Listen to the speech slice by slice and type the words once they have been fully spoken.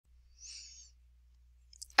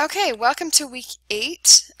Okay, welcome to week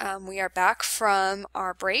 8. We are back from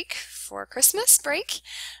our break for Christmas break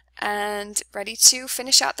and ready to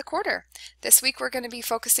finish out the quarter. This week we're going to be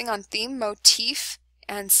focusing on theme, motif,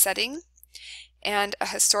 and setting, and a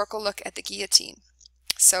historical look at the guillotine.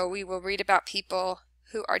 So we will read about people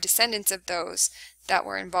who are descendants of those that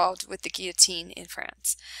were involved with the guillotine in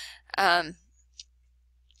France.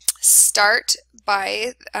 Start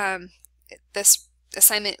by this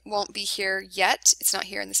assignment won't be here yet. It's not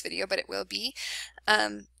here in this video, but it will be.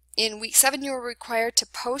 In week 7, you are required to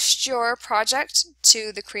post your project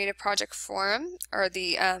to the Creative Project Forum, or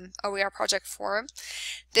the OER Project Forum.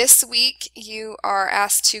 This week, you are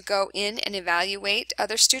asked to go in and evaluate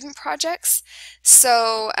other student projects.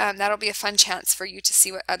 So that'll be a fun chance for you to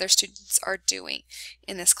see what other students are doing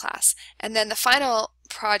in this class. And then the final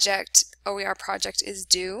project, OER project, is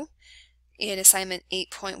due in assignment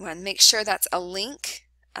 8.1. Make sure that's a link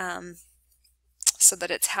so that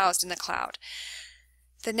it's housed in the cloud.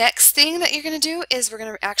 The next thing that you're going to do is we're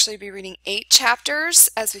going to actually be reading 8 chapters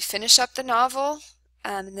as we finish up the novel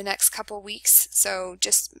in the next couple weeks. So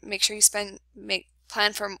just make sure you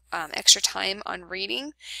plan for extra time on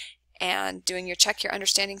reading and doing your Check Your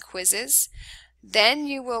Understanding quizzes. Then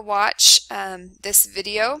you will watch this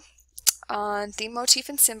video on theme, motif,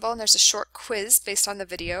 and symbol, and there's a short quiz based on the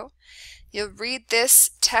video. You'll read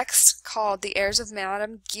this text called The Heirs of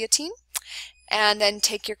Madame Guillotine, and then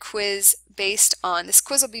take your quiz based on, this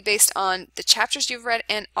quiz will be based on the chapters you've read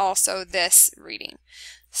and also this reading.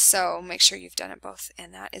 So make sure you've done it both,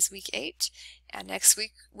 and that is week 8. And next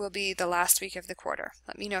week will be the last week of the quarter.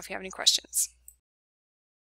 Let me know if you have any questions.